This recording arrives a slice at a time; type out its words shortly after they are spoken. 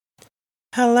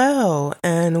Hello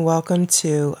and welcome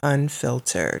to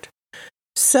Unfiltered.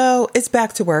 So it's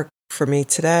back to work for me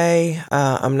today.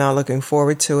 I'm not looking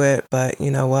forward to it, but you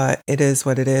know what? It is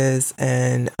what it is.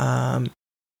 And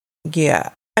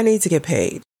yeah, I need to get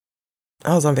paid.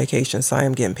 I was on vacation, so I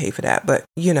am getting paid for that, but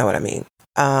you know what I mean.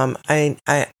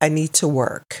 I need to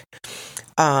work.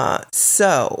 Today's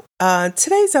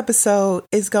episode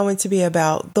is going to be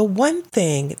about the one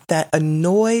thing that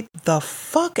annoyed the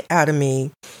fuck out of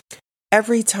me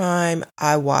every time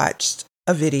I watched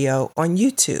a video on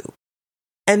YouTube.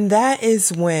 And that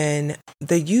is when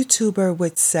the YouTuber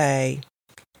would say,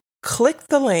 click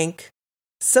the link,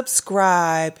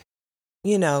 subscribe,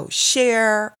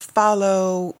 share,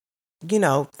 follow,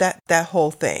 that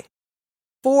whole thing.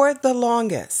 For the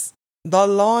longest,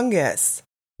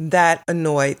 that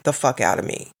annoyed the fuck out of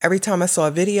me. Every time I saw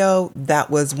a video, that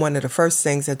was one of the first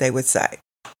things that they would say.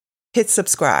 Hit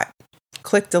subscribe,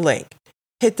 click the link,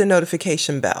 hit the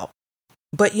notification bell.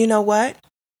 But you know what?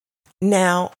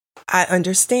 Now I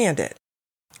understand it.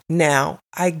 Now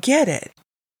I get it.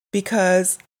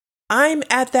 Because I'm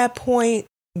at that point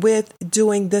with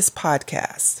doing this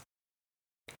podcast.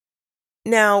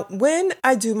 Now, when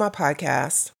I do my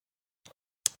podcast,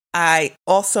 I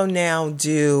also now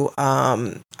do,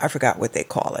 I forgot what they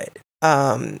call it.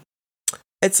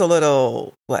 It's a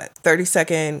little,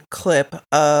 30-second clip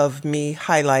of me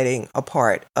highlighting a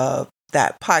part of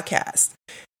that podcast.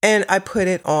 And I put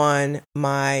it on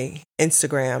my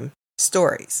Instagram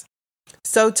stories.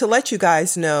 So to let you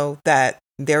guys know that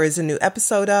there is a new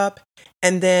episode up.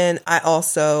 And then I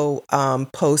also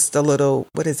post a little,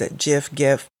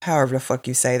 GIF, however the fuck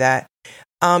you say that,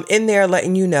 in there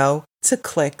letting you know to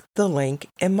click the link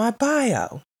in my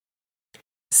bio.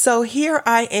 So here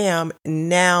I am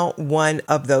now, one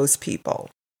of those people,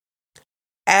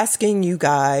 asking you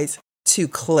guys to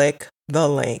click the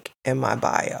link in my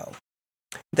bio,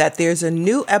 that there's a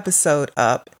new episode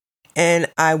up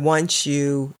and I want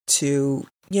you to,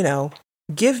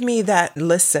 give me that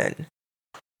listen,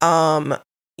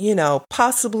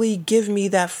 possibly give me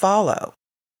that follow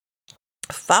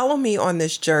me on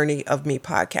this journey of me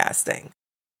podcasting.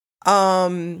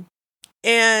 And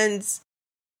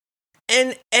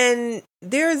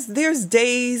there's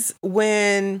days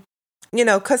when,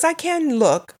 cause I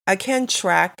can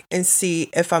track and see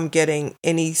if I'm getting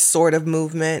any sort of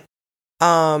movement,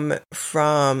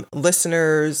 from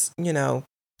listeners,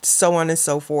 so on and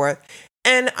so forth.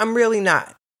 And I'm really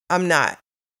not. I'm not.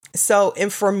 So,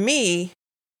 and for me,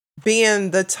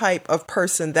 being the type of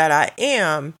person that I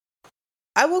am,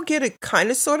 I will get it kind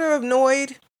of sort of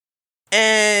annoyed.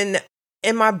 And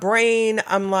in my brain,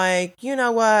 I'm like, you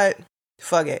know what?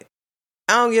 Fuck it.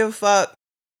 I don't give a fuck.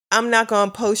 I'm not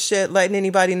going to post shit letting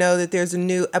anybody know that there's a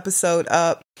new episode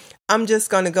up. I'm just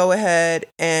going to go ahead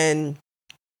and,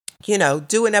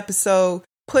 do an episode,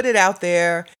 put it out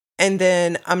there, and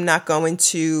then I'm not going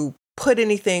to put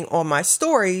anything on my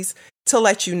stories to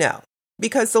let you know.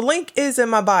 Because the link is in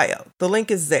my bio. The link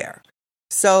is there.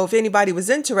 So if anybody was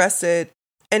interested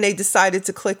and they decided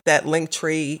to click that link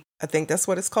tree, I think that's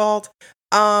what it's called,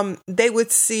 they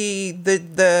would see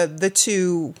the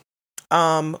two,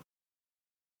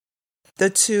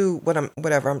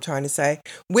 whatever I'm trying to say,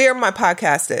 where my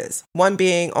podcast is. One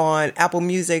being on Apple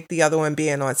Music, the other one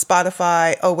being on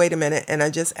Spotify. Oh, wait a minute. And I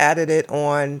just added it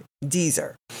on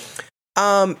Deezer.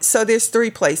 So there's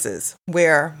 3 places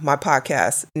where my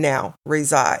podcast now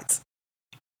resides.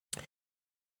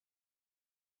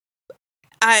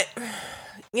 I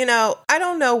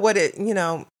don't know what it,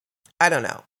 I don't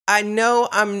know. I know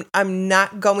I'm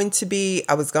not going to be,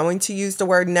 I was going to use the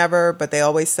word never, but they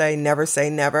always say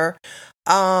never.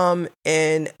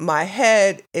 In my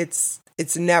head, it's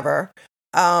never.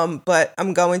 But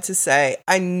I'm going to say,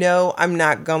 I know I'm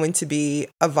not going to be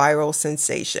a viral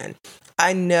sensation.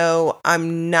 I know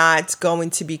I'm not going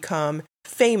to become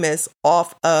famous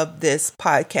off of this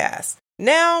podcast.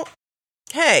 Now,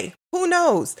 hey, who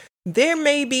knows? There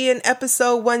may be an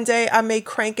episode one day I may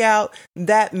crank out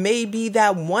that may be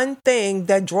that one thing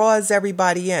that draws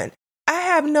everybody in. I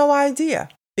have no idea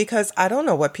because I don't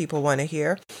know what people want to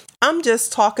hear. I'm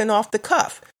just talking off the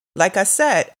cuff. Like I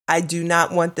said, I do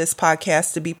not want this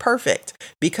podcast to be perfect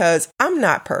because I'm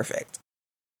not perfect.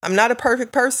 I'm not a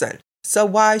perfect person. So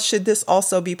why should this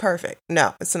also be perfect?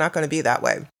 No, it's not going to be that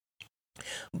way.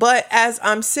 But as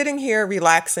I'm sitting here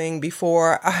relaxing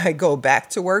before I go back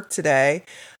to work today,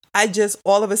 I just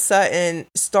all of a sudden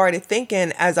started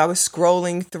thinking as I was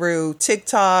scrolling through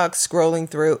TikTok, scrolling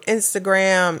through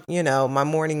Instagram, my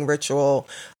morning ritual.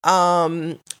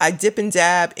 I dip and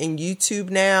dab in YouTube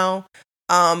now.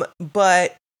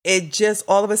 But it just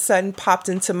all of a sudden popped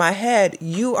into my head.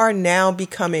 You are now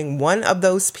becoming one of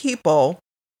those people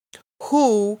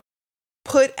who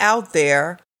put out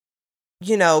there,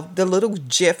 the little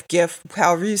GIF,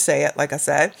 however you say it, like I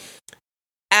said,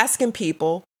 asking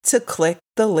people to click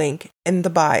the link in the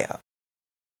bio.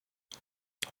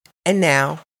 And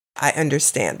now I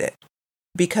understand it.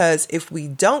 Because if we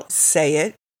don't say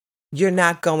it, you're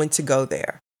not going to go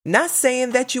there. Not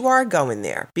saying that you are going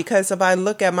there, because if I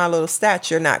look at my little stats,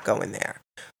 you're not going there.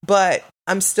 But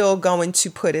I'm still going to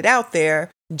put it out there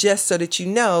just so that you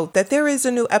know that there is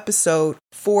a new episode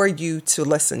for you to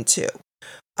listen to.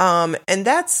 And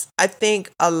that's, I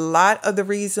think, a lot of the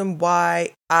reason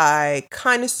why I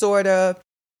kind of sort of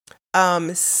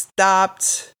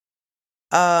stopped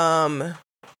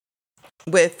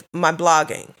with my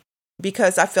blogging,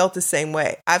 because I felt the same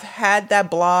way. I've had that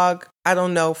blog, I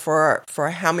don't know for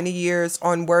how many years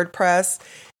on WordPress,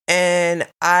 and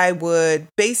I would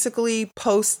basically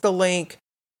post the link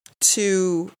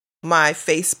to my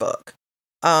Facebook.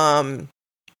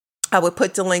 I would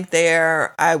put the link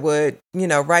there. I would,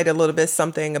 write a little bit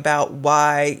something about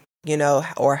why,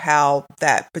 or how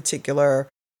that particular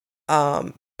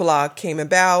blog came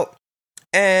about.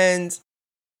 And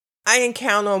I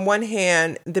encounter on one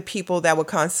hand the people that would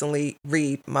constantly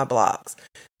read my blogs.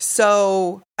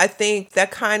 So I think that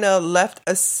kind of left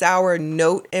a sour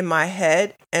note in my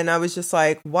head. And I was just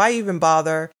like, why even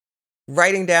bother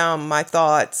writing down my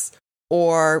thoughts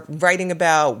or writing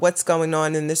about what's going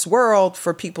on in this world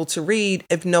for people to read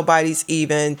if nobody's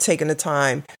even taking the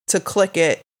time to click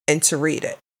it and to read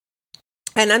it?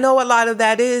 And I know a lot of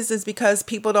that is because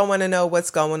people don't want to know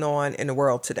what's going on in the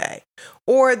world today,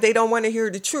 or they don't want to hear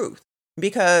the truth,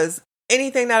 because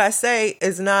anything that I say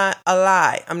is not a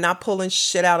lie. I'm not pulling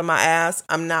shit out of my ass.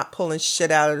 I'm not pulling shit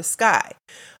out of the sky.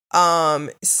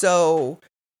 So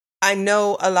I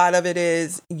know a lot of it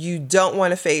is you don't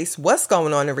want to face what's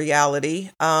going on in reality.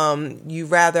 You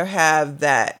rather have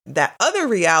that other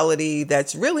reality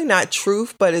that's really not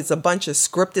truth, but it's a bunch of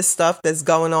scripted stuff that's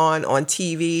going on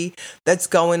TV, that's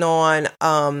going on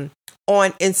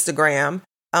Instagram,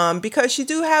 because you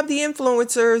do have the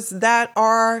influencers that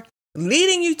are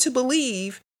leading you to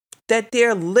believe that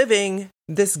they're living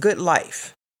this good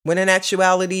life, when in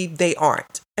actuality they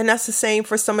aren't. And that's the same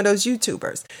for some of those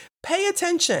YouTubers. Pay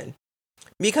attention,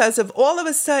 because if all of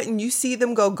a sudden you see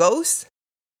them go ghost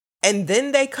and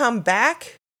then they come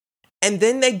back and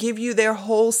then they give you their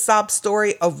whole sob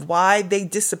story of why they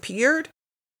disappeared,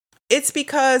 it's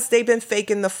because they've been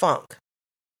faking the funk.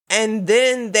 And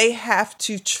then they have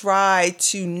to try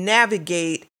to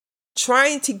navigate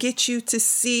trying to get you to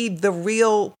see the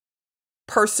real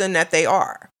person that they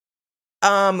are.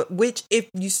 Which if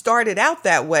you started out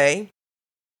that way,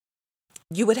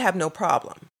 you would have no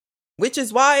problem. Which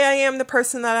is why I am the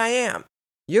person that I am.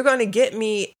 You're going to get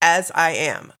me as I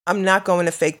am. I'm not going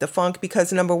to fake the funk,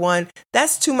 because number one,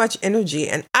 that's too much energy.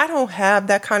 And I don't have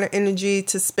that kind of energy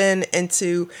to spend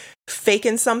into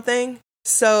faking something.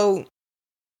 So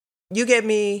you get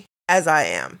me as I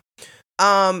am.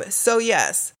 So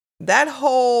yes, that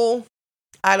whole,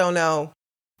 I don't know.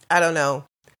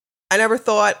 I never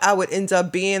thought I would end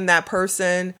up being that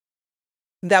person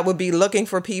that would be looking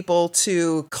for people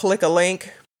to click a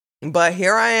link. But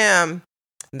here I am,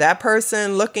 that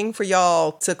person looking for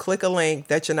y'all to click a link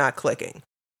that you're not clicking.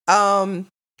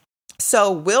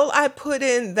 So will I put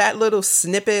in that little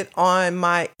snippet on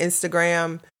my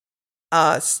Instagram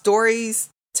stories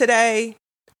today?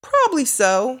 Probably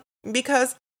so,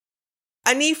 because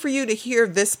I need for you to hear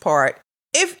this part.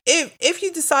 If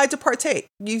you decide to partake,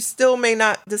 you still may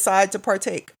not decide to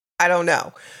partake. I don't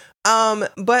know.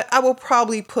 But I will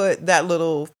probably put that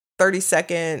little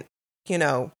 30-second,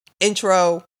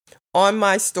 intro on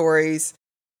my stories,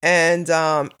 and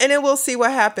then we'll see what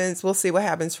happens. We'll see what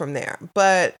happens from there.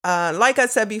 But like I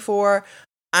said before,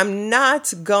 I'm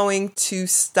not going to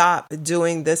stop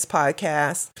doing this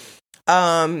podcast.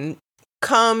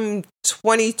 Come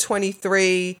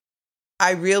 2023,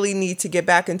 I really need to get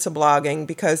back into blogging,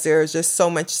 because there's just so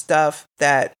much stuff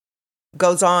that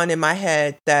goes on in my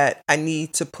head that I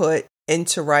need to put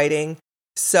into writing.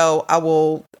 So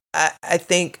I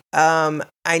think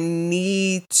I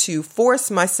need to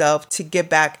force myself to get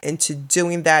back into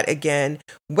doing that again,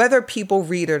 whether people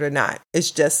read it or not.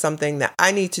 It's just something that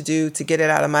I need to do to get it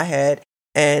out of my head.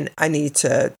 And I need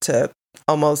to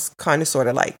almost kind of sort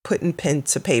of like putting pen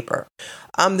to paper.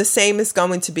 The same is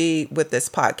going to be with this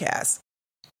podcast.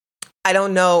 I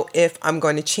don't know if I'm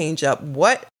going to change up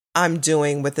what I'm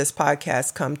doing with this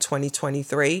podcast come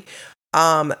 2023.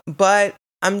 But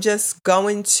I'm just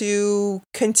going to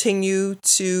continue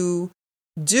to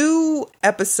do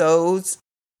episodes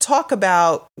talk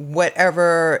about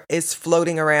whatever is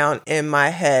floating around in my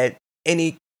head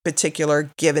any particular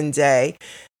given day.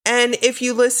 And if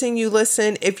you listen, you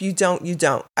listen. If you don't, you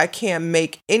don't. I can't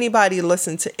make anybody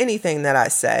listen to anything that I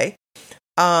say.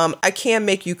 I can't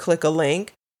make you click a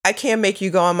link. I can't make you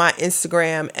go on my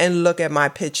Instagram and look at my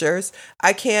pictures.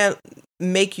 I can't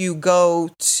make you go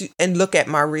to and look at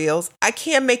my reels. I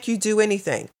can't make you do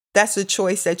anything. That's a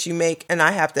choice that you make, and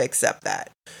I have to accept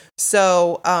that.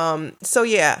 So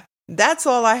yeah, that's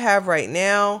all I have right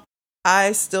now.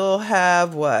 I still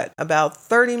have about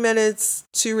 30 minutes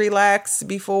to relax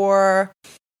before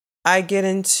I get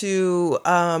into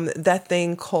that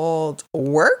thing called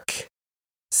work.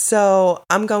 So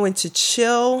I'm going to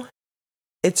chill.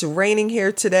 It's raining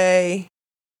here today.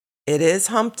 It is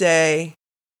hump day.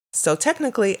 So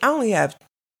technically, I only have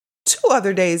 2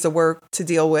 other days of work to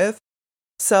deal with.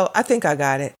 So I think I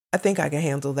got it. I think I can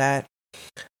handle that.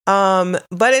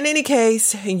 But in any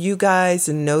case, you guys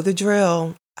know the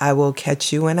drill. I will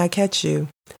catch you when I catch you.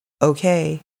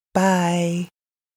 Okay, bye.